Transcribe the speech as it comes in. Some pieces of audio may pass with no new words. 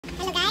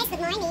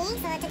morning.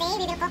 So today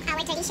we will cook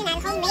our traditional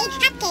homemade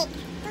hot cake.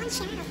 Don't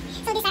shout.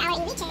 So these are our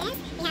ingredients.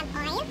 We have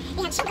oil,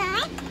 we have sugar,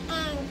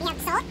 and we have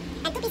salt,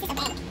 and 2 pieces of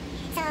egg.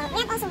 So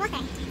we have also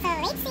water. So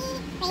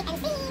wait and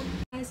see.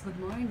 Guys, good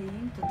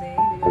morning. Today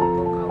we will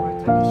cook our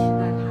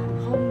traditional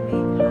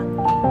homemade hot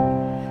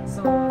cake.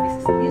 So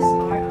these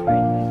are our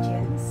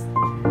ingredients.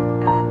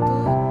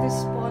 2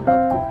 teaspoons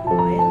of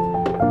cooking oil,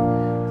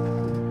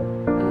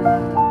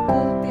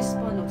 2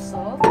 teaspoons of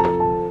salt,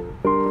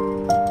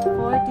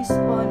 4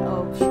 teaspoons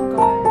of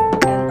sugar,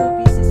 and 2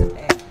 pieces of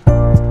egg.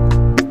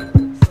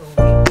 So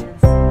wait and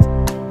see.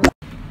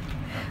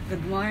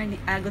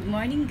 Good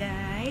morning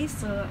guys.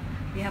 So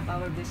we have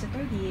our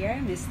visitor here,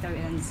 Mr.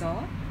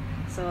 Enzo.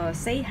 So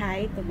say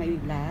hi to my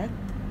vlog.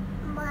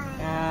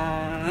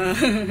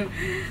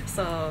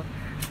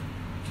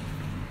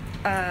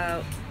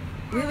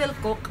 We will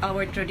cook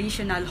our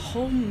traditional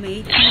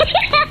homemade.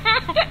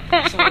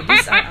 So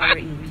these are our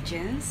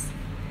ingredients.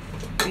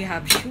 We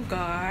have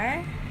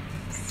sugar.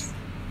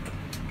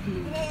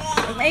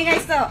 Okay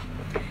guys, so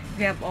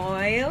we have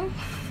oil.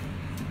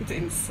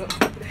 2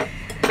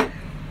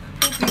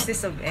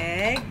 pieces of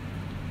egg.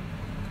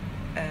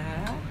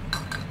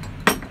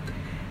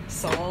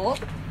 Salt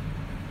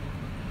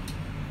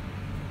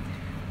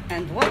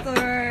and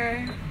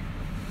water,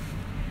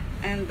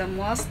 and the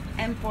most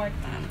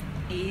important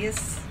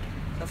is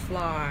the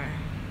flour.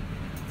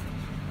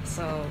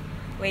 So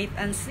wait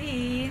and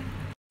see.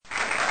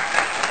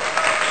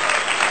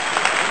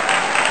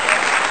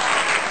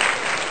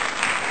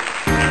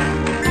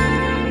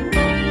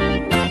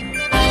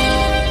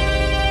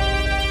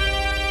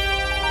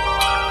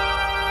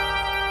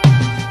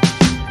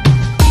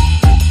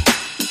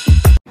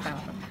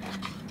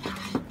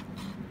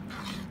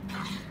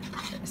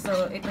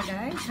 So ito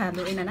guys,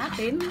 haluin na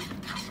natin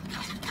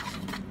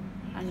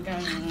hanggang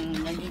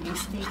magiging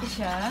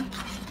sticky siya.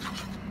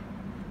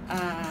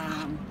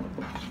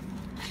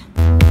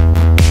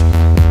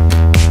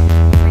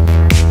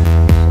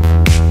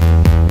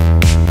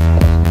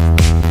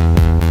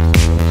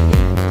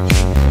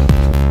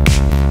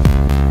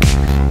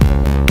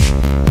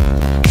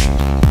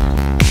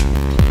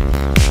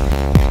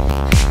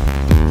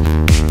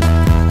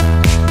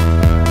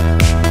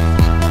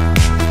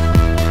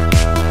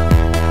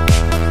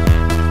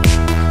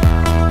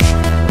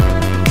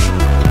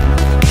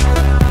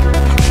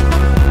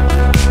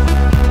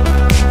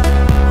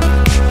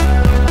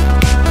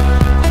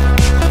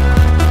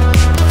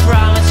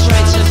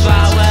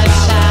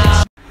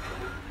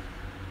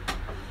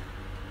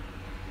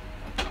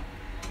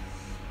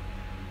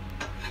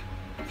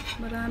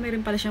 Marami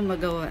rin pala siyang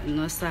magawa,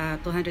 no, sa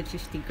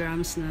 250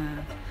 grams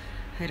na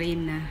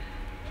harina.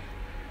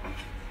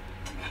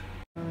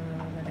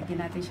 Lalagyan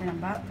natin siya ng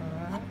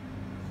butter.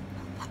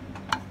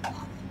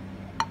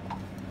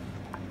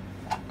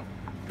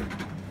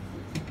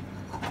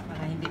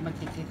 Para hindi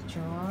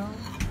magkikitchong.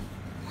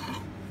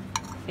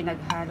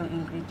 Pinaghalong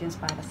ingredients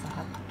para sa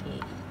hot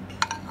cake.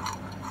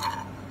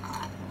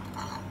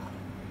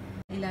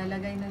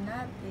 Ilalagay na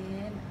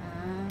natin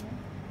ang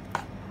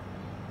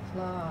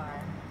flour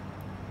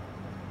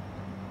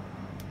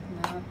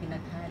na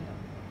pinaghalo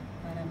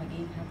para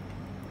maging hot.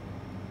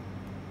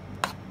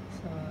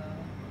 So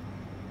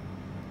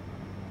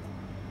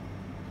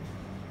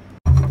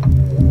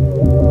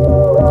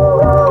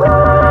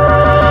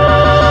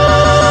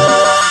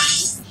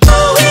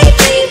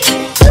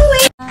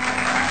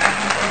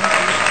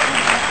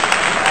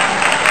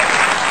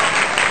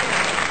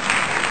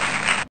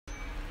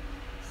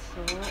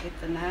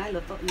ito na,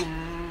 luto na.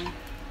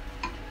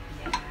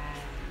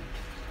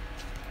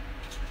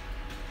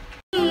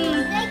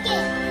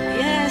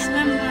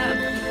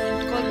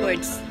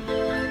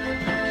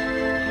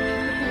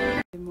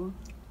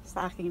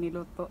 Sa aking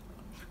niluto.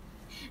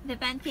 The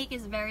pancake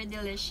is very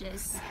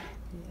delicious.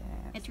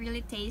 Yes. It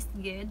really tastes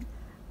good.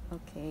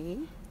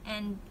 Okay.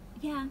 And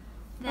yeah,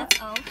 that's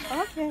all.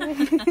 So Okay.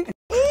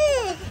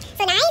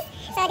 nice.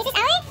 So this is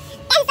our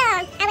Enzo,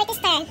 our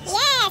tester.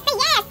 Yes, say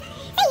yes.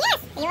 Say yes.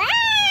 Wow.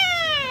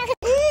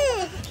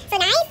 So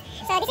nice.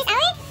 So this is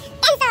our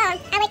Enzo,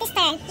 our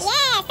tester.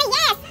 Yes, say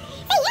yes.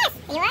 Say yes.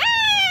 Wow.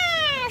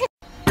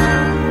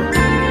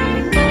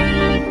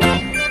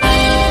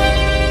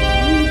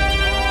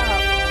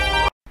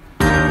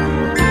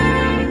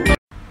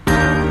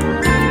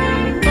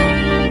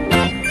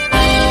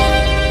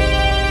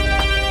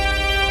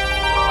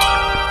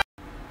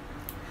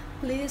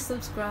 Please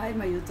subscribe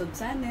my YouTube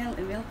channel,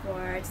 Emil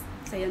Quartz.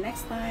 See you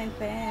next time.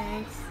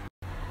 Thanks.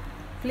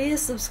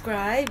 Please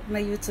subscribe my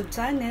YouTube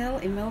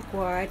channel, Emil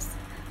Quartz.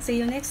 See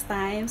you next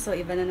time. So,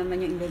 iba na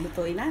naman yung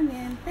ilulutuin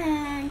namin.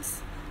 Thanks.